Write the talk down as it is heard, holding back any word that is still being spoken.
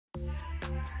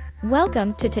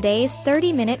Welcome to today's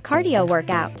 30-minute cardio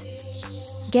workout.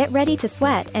 Get ready to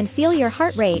sweat and feel your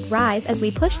heart rate rise as we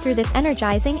push through this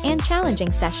energizing and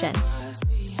challenging session.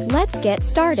 Let's get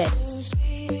started.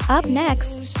 Up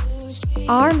next,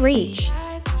 arm reach.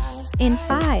 In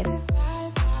 5,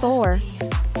 4,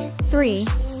 3,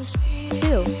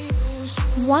 2,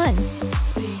 1.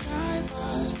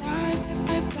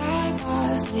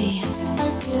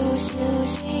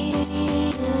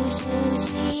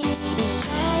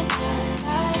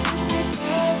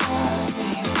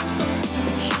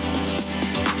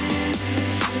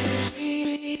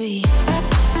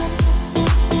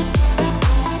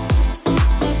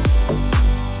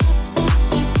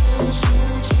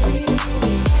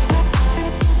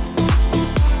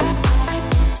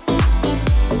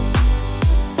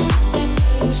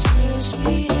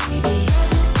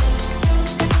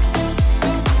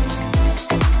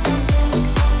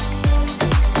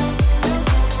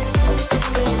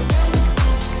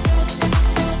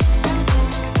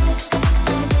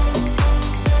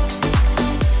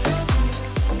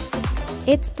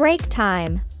 It's break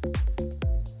time.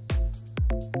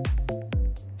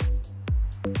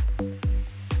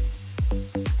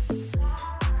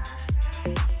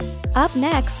 Up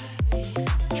next,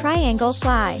 triangle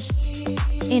fly.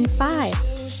 In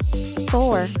 5,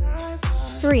 4,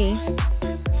 3,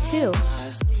 2,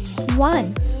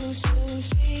 1.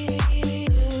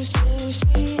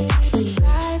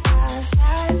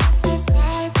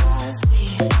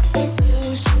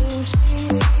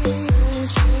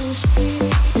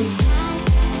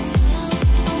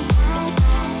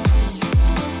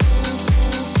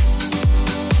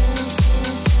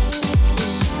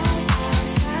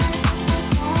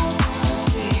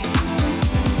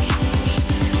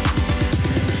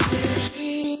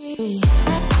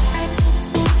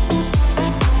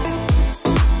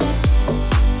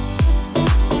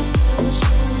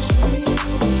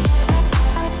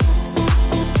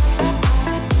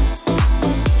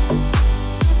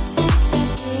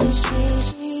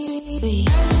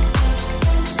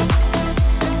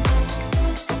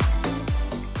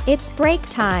 It's break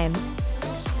time.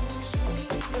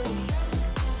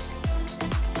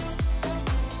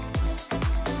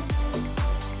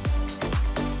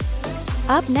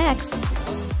 Up next,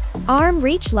 arm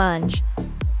reach lunge.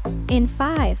 In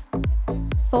 5,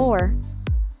 4,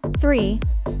 3,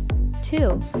 2,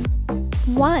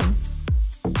 1.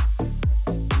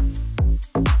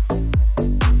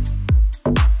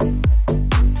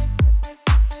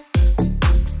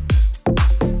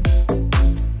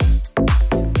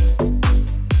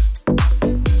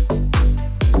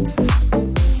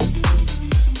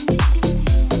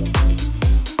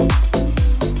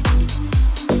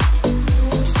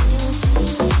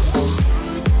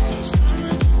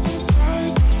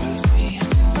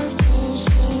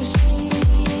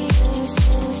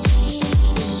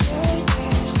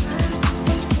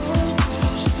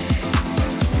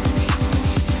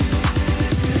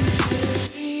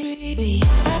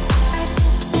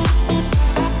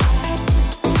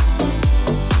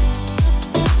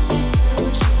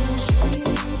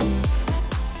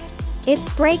 It's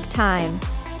break time.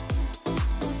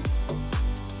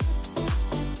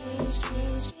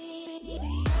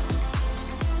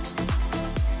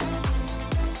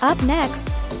 Up next,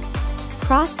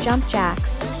 cross jump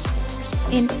jacks.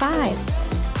 In 5,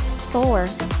 4,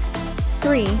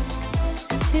 3,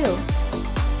 2,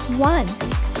 1.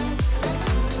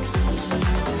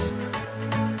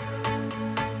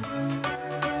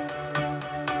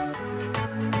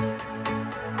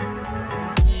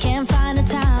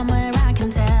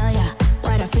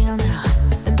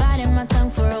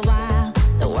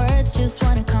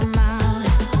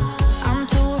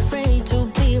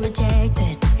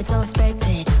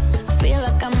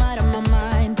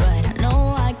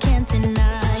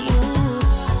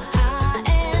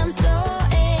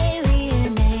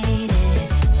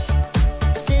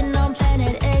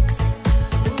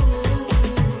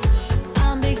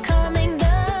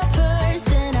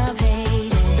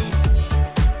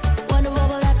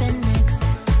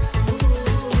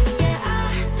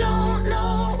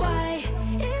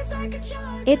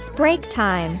 It's break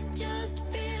time.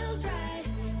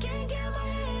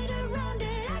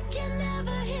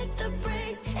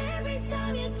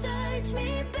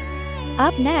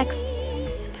 Up next,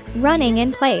 running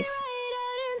in place.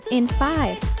 In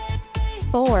 5,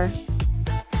 4,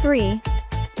 3,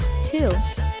 2,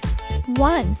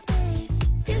 1.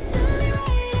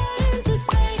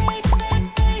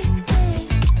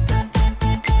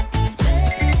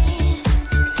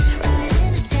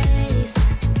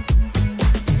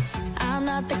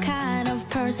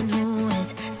 Person who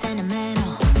is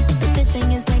sentimental, but this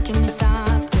thing is making me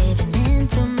soft. Give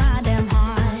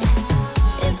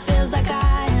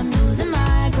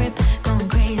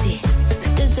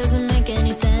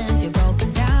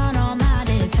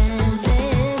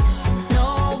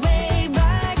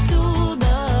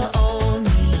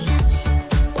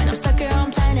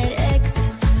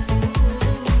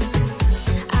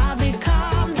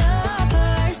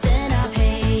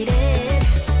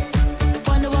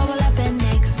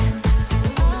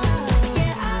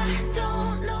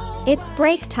It's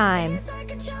break time.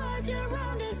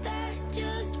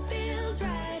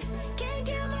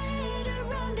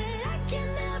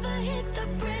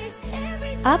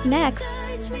 Up next,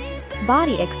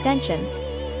 body extensions.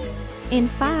 In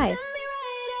 5,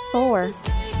 4,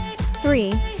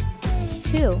 3,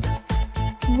 2,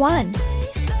 1.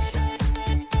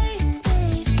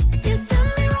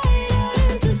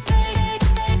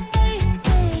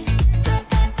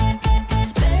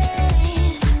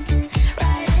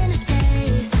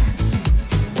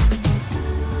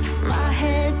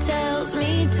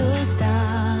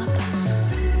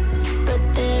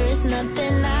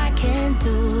 Nothing I can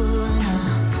do.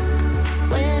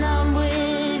 When I'm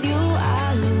with you,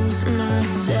 I lose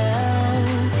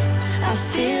myself. I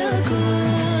feel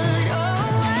good.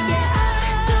 Oh, yeah,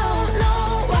 I don't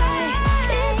know why.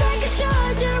 It's like a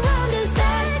charge around us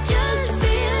that just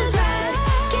feels right.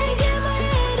 Can't get my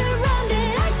head around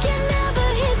it. I can never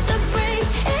hit the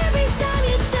brakes. Every time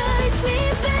you touch me,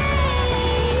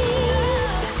 babe,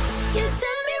 you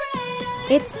set me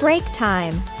right. It's break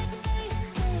time.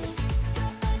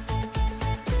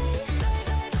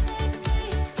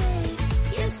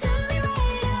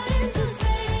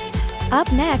 Up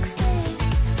next,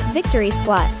 victory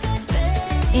squat.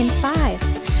 In 5,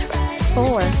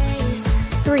 4,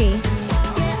 3, 2,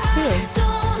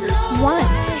 1.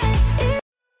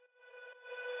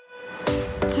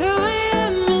 2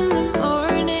 a.m. in the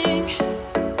morning,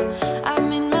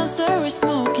 I'm in my story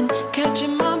smoking,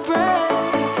 catching my breath.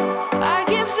 I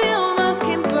can feel my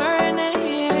skin burning.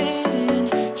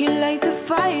 You light the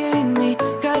fire in me,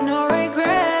 got no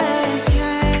regrets.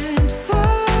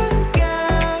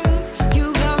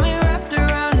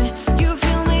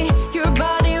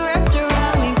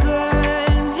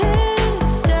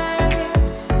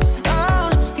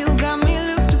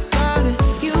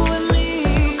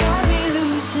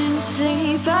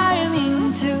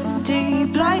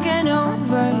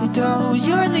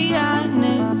 You're the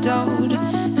antidote.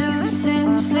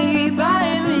 Losing sleep,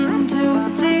 I'm in too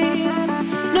deep.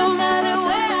 No matter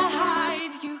where I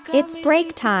hide, you got It's me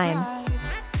break time.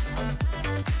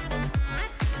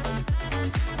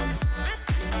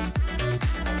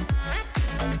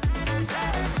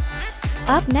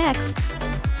 Up next,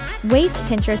 waist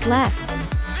pinchers left.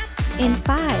 In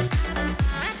 5,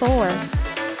 4,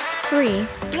 3,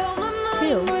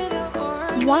 2,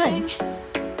 1.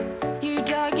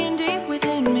 Digging deep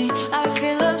within me, I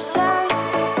feel obsessed.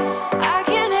 I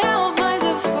can't help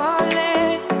myself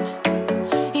falling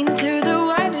into the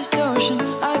widest ocean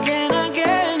again.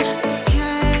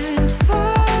 Can't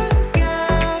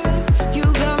forget, you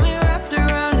got me wrapped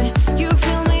around it. You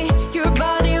feel me, your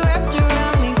body wrapped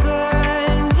around me.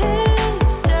 Good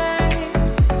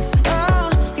mistakes, oh,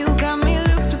 you got me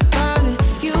looped about it.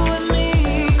 You and me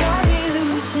got me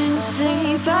losing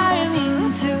sleep. I'm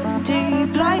in too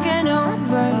deep, like an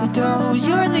overdose.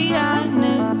 You're the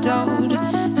antidote.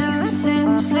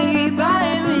 Losing sleep,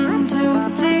 I'm in too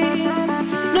deep.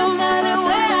 No matter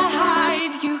where I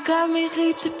hide, you got me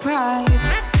sleep deprived.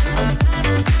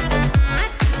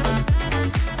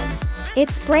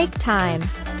 It's break time.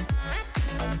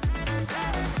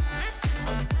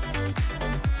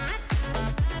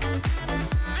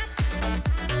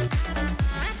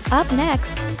 Up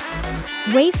next,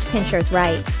 waist pinchers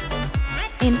right.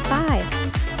 In 5,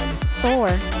 4,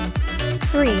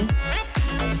 3,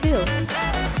 2,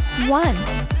 1.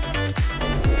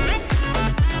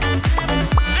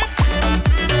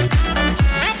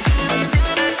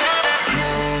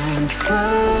 Can't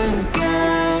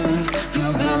forget, you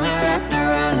got me wrapped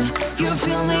around it. You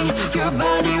feel me, your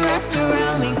body wrapped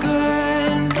around me.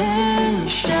 Good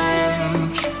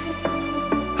mistakes,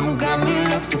 you got me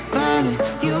looked about it.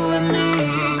 You and me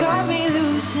got me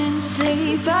losing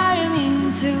sleep. I'm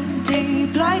in too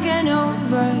deep, like an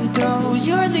overdose.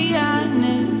 You're the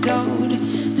antidote.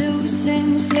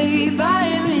 Losing sleep,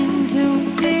 I'm in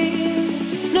too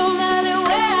deep. No matter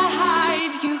where I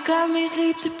hide, you got me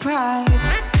sleep deprived.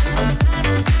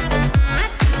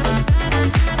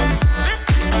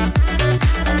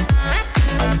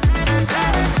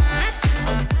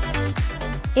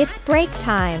 It's break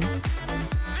time.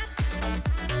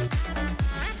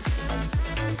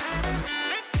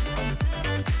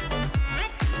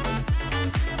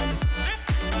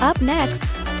 Up next,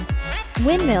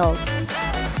 windmills.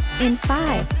 In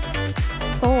 5,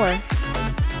 4,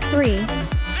 3,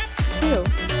 2,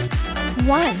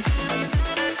 1.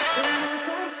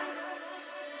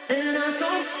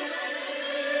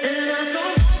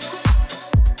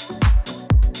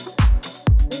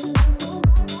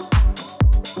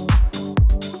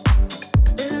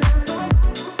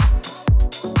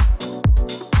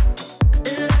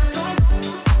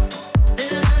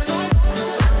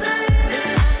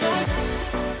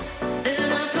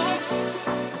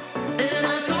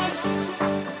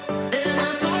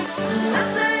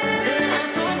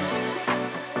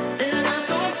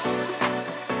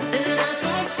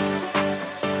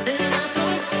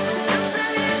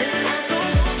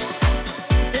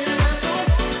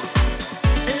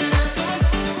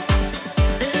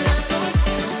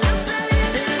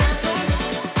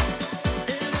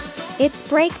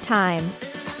 break time.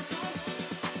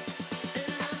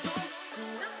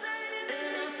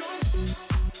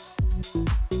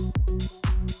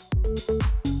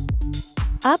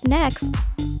 Up next,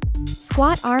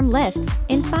 squat arm lifts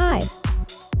in 5,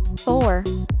 4,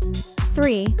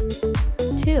 3,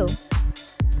 2,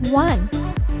 1.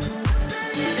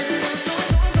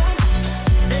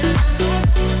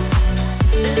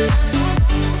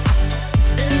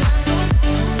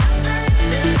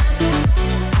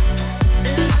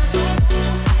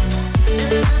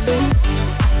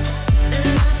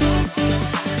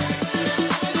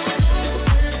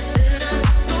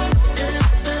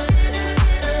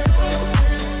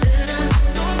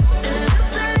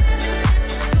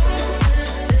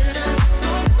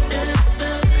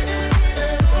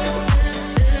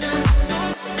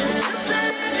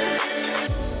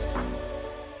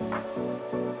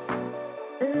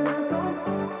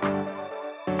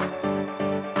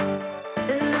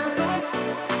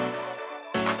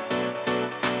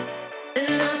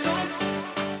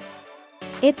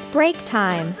 It's break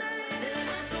time.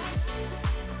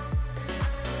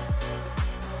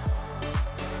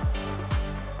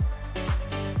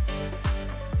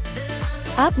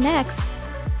 Up next,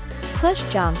 push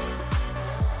jumps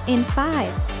in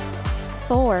 5,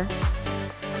 4,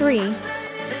 3,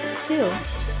 2,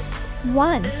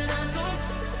 1.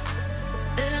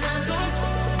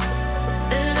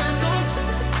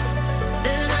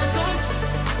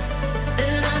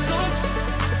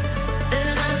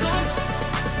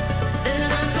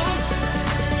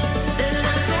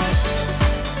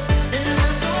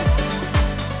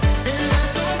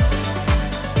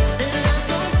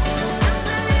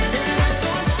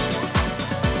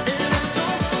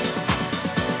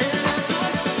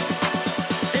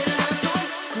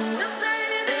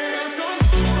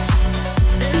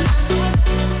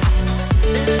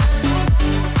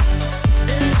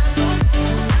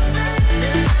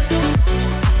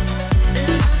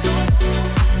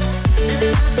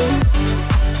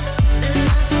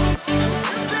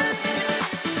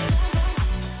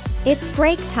 It's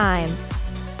break time.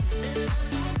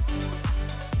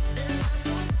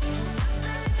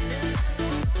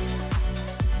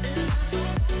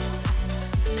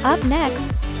 Up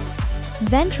next,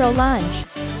 ventral lunge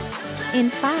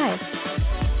in 5,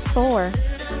 4,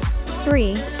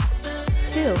 3,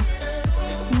 2,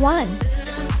 1.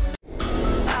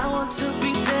 I want to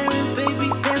be daring, baby,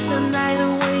 dance the night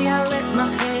away. I let my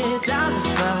head down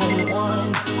if I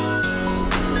want.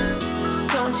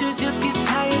 Don't you just get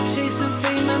tired chasing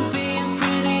fame and being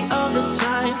pretty all the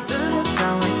time? Doesn't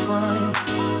sound like fun.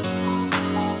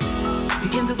 You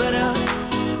can do better.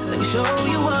 Let me show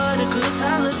you what a good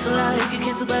time looks like. You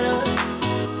can do better.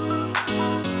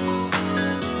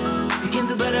 You can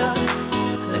do better.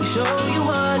 Let me show you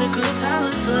what a good time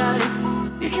looks like.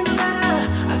 You can do better.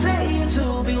 I dare you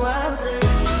to be wilder.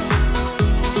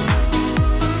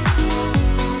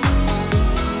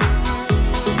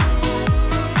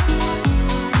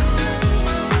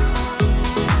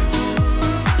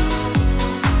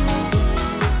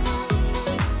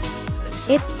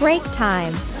 It's break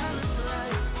time.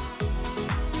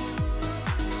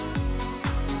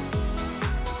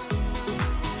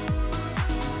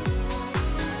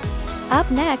 Up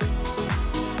next,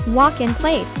 walk in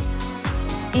place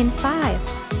in 5,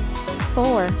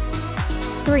 4,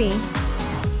 3,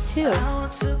 2,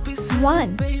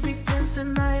 1. Baby, dance the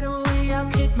night away. I'll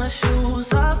kick my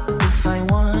shoes off if I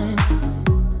want.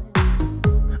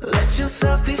 Let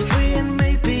yourself be free and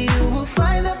maybe you will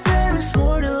find that there is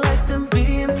more to life than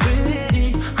being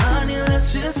pretty. Honey,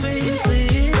 let's just face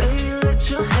it. Baby, let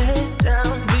your head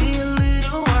down, be a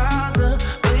little wilder.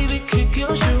 Baby, kick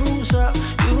your shoes off.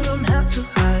 You don't have to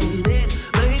hide it.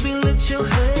 Baby, let your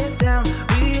head down,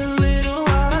 be a little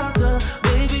wilder.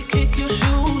 Baby, kick your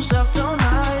shoes off, don't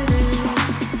hide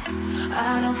it.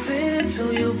 I don't fit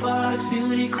into your box,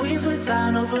 beauty queens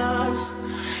without no flaws.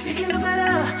 You can do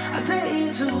better, I dare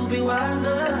you to be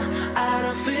wilder. I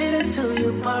don't fit into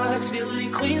your box, beauty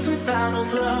queens without no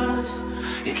flaws.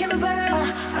 You can do better,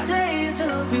 I dare you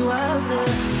to be wilder.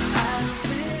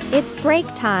 It's break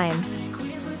time.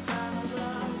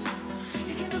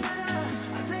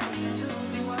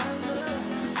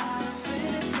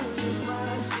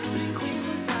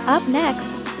 Up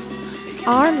next,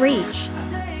 arm reach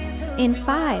in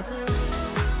 5,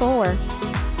 4,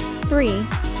 3,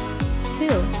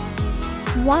 2,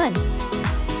 1.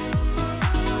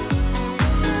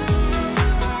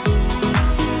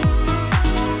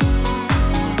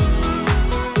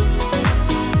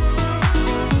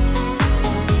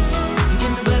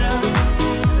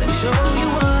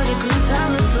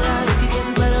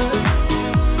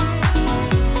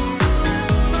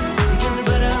 You can do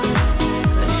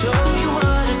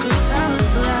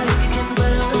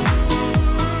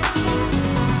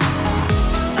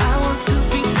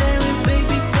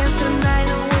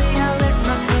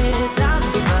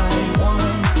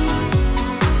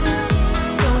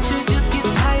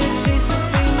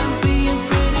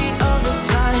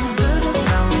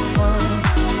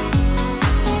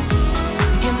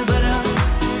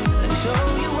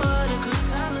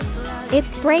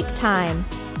break time.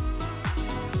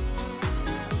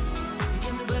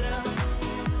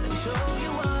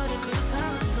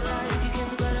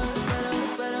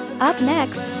 Up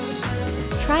next,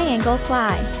 triangle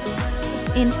fly.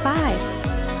 In 5,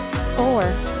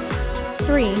 4,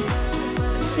 3,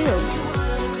 2,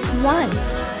 1.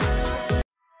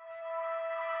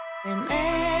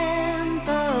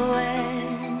 Remember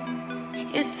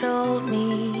when you told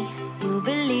me you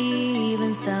believe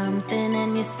in something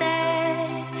and you said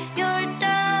you're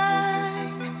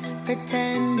done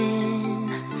pretending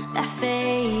that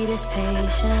fate is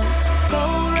patient. Go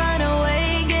run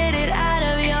away, get it out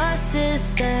of your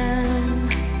system.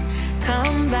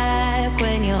 Come back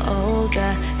when you're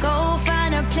older. Go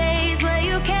find a place where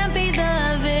you can't be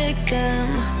the victim.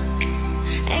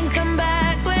 And come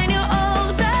back when you're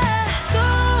older.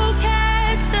 Go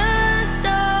catch the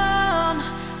storm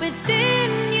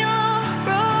within your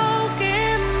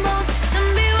broken bones. And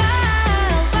be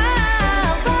wild,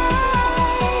 wild,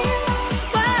 wild,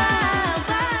 wild,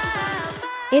 wild.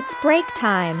 It's break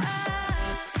time.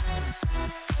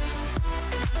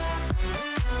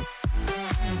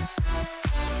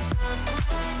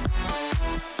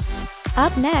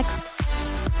 Up next,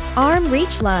 arm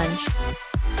reach lunge.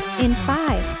 In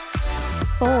 5,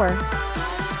 4,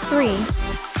 3,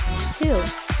 2,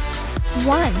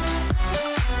 1.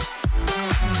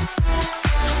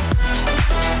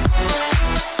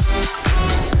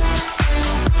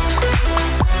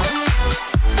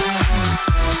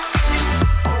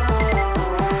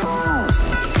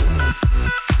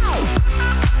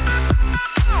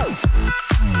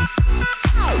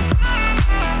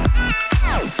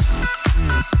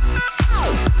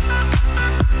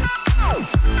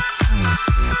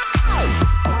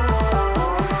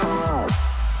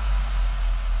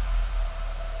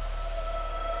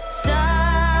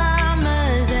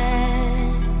 Summer's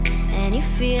end, and you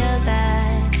feel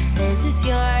that this is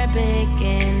your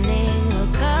beginning.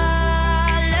 Well,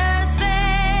 colors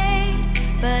fade,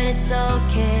 but it's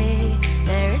okay.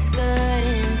 There is good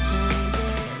in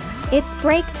changes. It's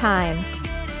break time.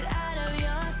 Get it out of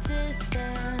your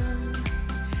system.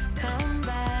 Come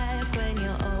back when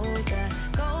you're older.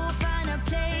 Go find a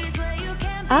place where you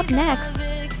can be Up the next,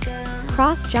 victim.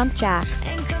 cross jump jacks.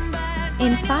 And come back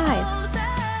In when 5, you're older.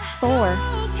 4,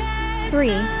 3,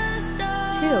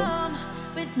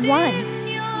 2, 1.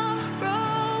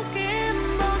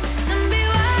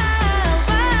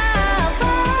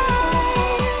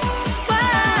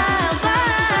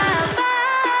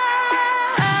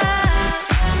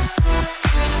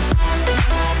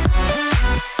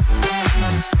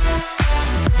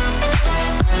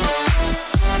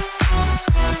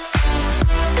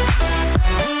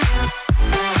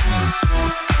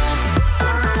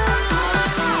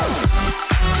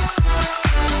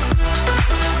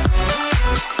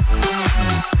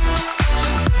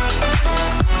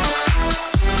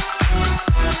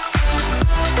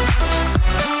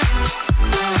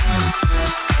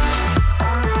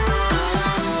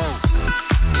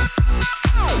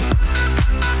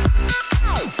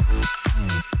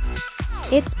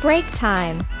 It's break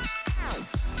time.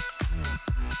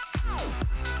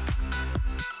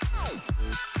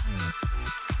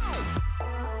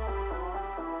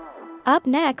 Up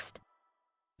next,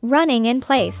 running in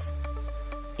place.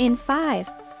 In 5,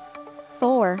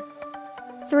 4,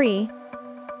 3,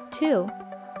 2,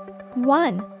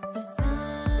 1. The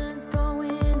sun's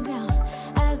going down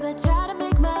as I try to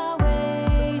make my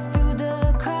way through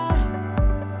the crowd.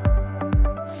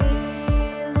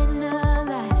 Feeling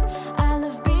alive, I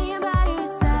love being by your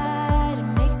side. It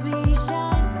makes me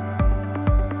shine.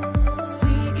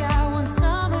 We got one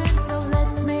summer, so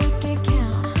let's make it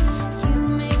count. You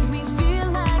make me feel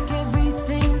like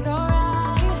everything's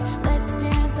alright. Let's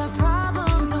dance our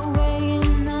problems away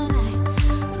in the night.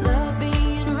 Love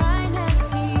being right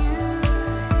next to you.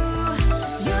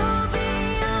 You'll be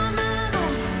on my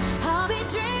mind. I'll be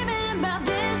dreaming about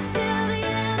this till the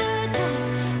end of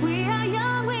time. We are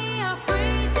young, we are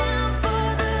free, down for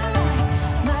the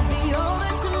ride. Might be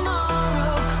over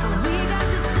tomorrow, but we got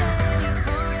this day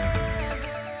forever.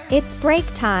 It's break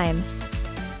time.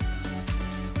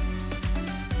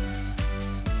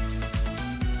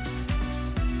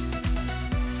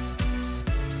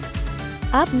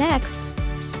 Up next,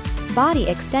 body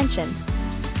extensions.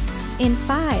 In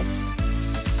 5,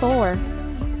 4,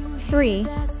 3,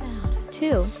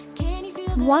 2, Can you feel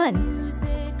that 1.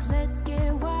 music? Let's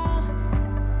get wild.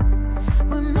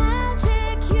 We're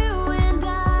magic, you and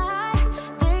I.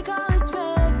 They call us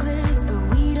reckless, but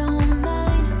we don't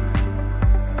mind.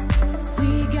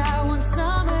 We got one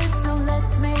summer, so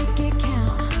let's make it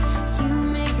count. You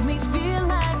make me feel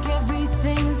like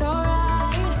everything's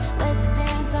alright. Let's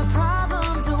dance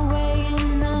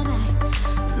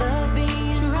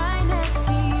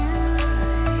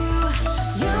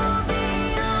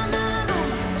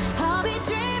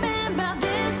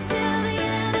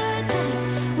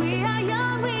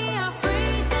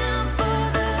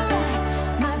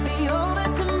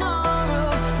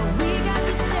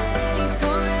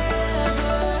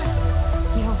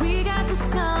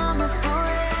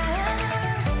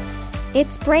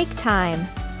It's break time.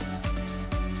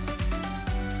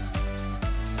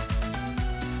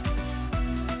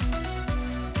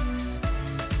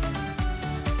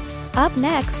 Up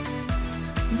next,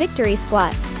 victory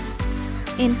squat.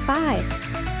 In 5,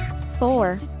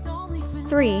 4,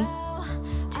 3,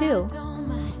 2,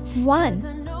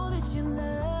 1.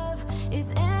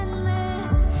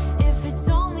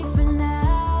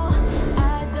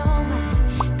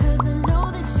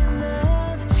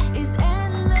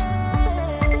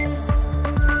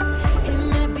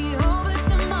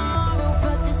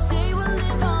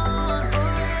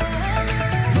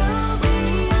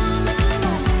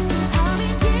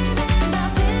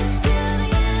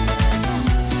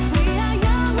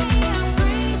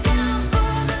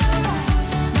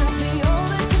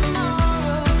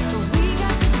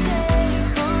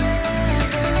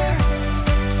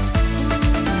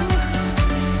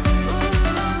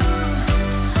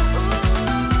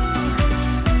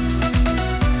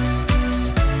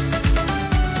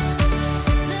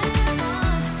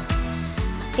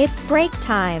 It's break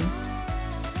time.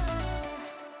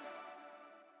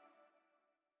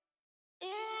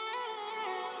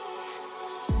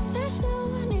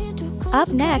 Up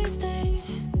next,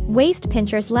 waist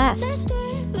pinchers left.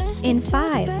 In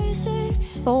 5,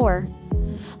 4,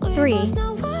 3,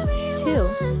 2,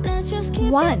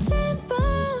 1.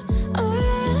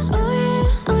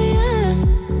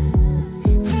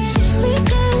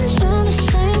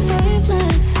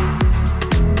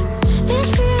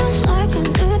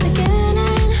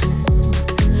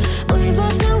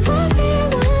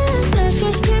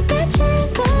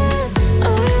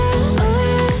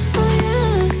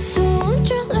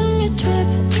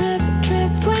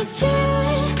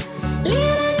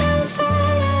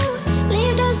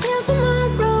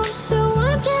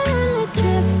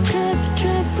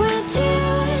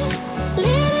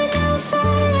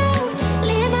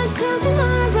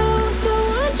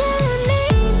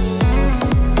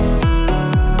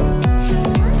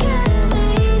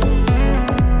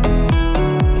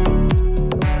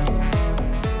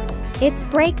 It's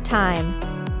break time.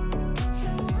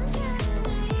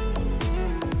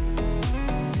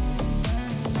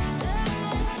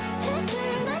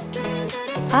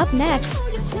 Up next,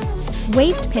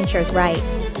 waist pinchers right.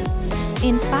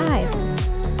 In 5,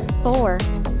 4,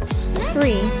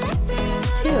 3,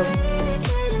 2,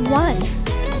 1.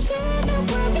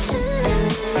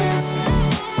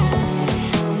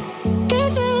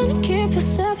 Give in, keep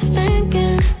yourself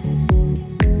thinking.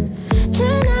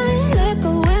 Tonight, like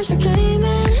a west dreaming.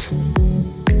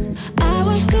 I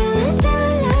was feeling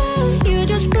down low, you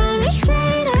just brought me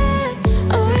straight up.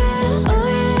 Oh yeah, oh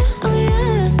yeah, oh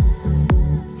yeah.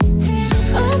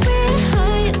 Oh, we're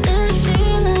higher than the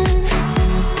ceiling.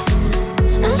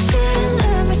 I feel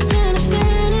everything is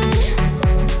spinning.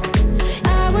 I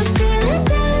was feeling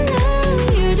down low,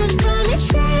 you just brought me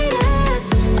straight up.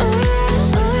 Oh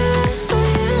yeah, oh yeah, oh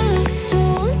yeah. So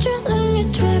won't you let me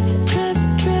trip, trip,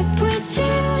 trip with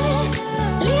you?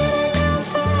 Leading out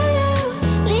follow,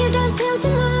 leave us till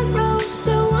tomorrow.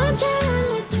 So won't you let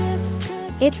me trip,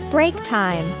 trip. It's break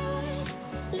time.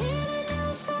 Leading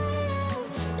out follow,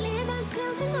 leave us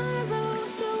till tomorrow.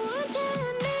 So won't you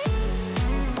let me?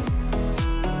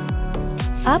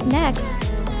 Up next,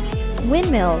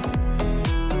 windmills.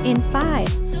 In 5,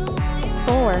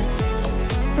 4,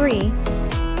 3,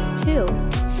 2,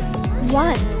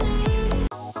 1.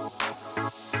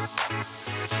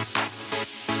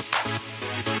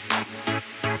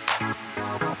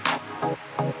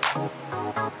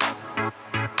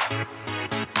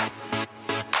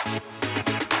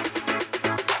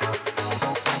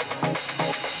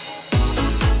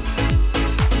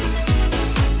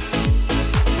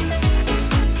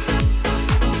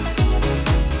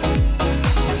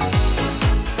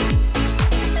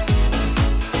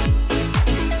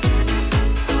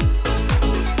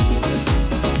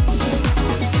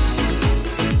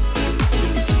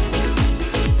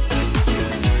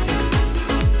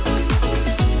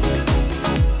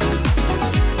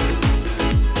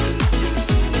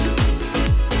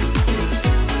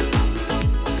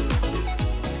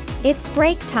 It's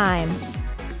break time.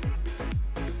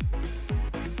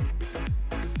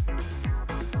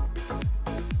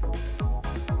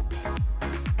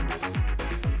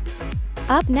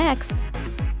 Up next,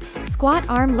 squat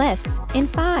arm lifts in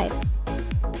 5,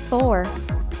 4,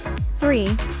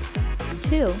 3,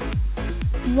 2,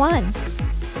 1.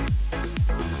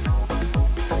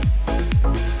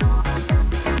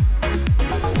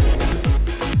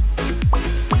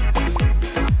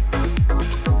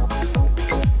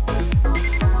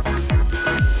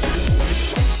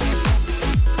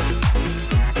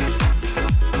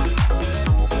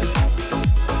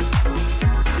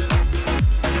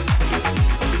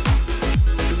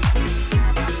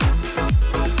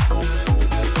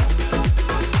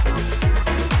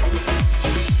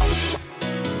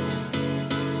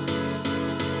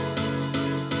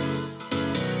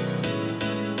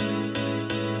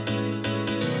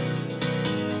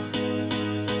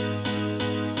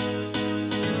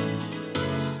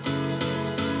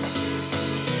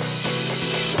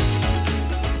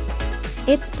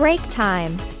 It's break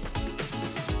time.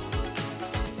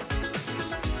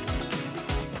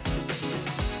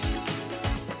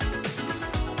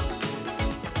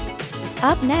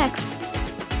 Up next,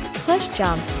 push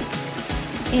jumps.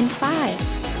 In 5,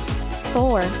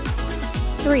 4,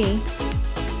 3,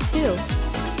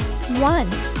 2,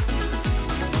 1.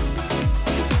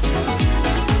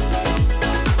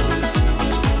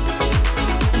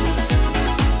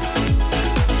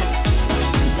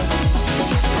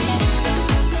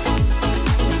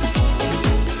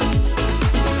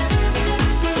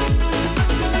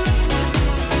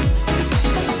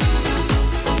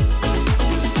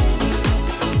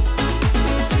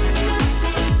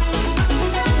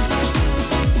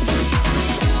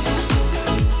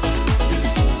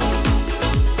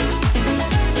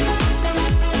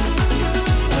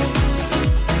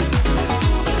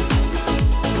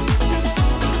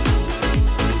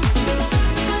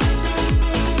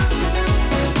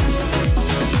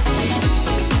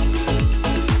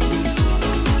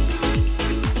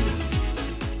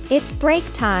 It's break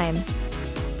time.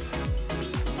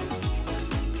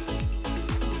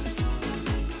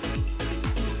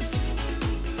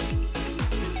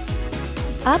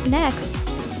 Up next,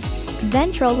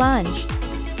 ventral lunge.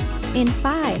 In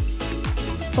 5,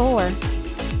 4,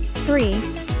 3,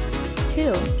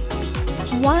 2,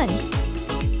 1.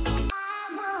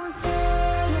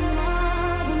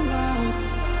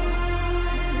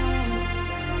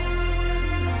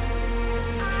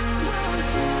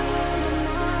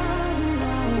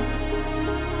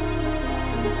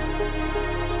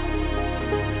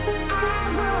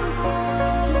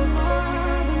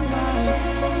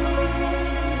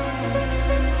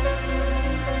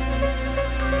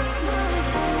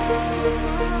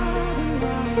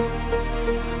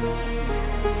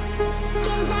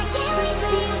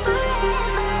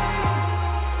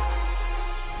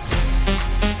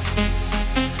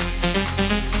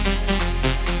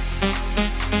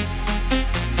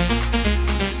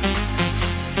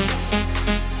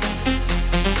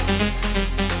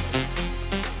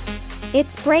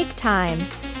 It's break time.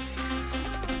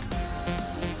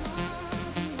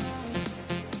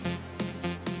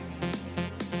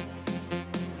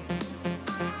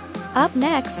 Up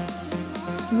next,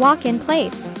 walk in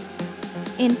place.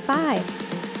 In 5,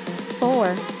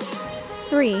 4,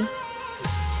 3,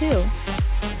 2,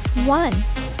 1.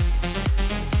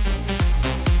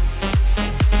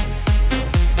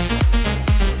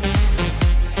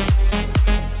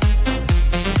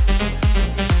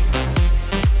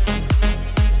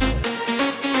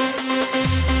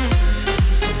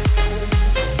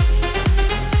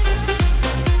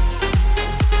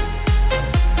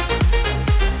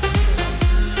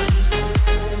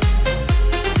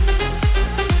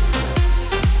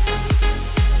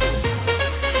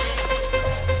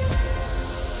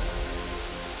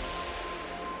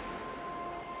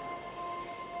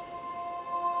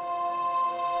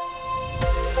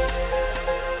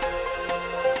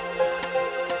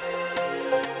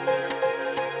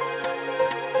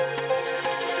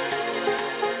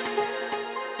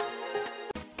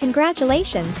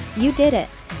 Congratulations, you did it!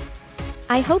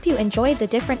 I hope you enjoyed the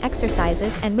different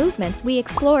exercises and movements we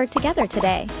explored together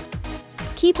today.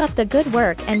 Keep up the good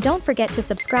work and don't forget to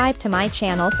subscribe to my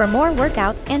channel for more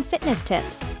workouts and fitness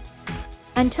tips.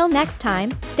 Until next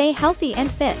time, stay healthy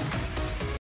and fit.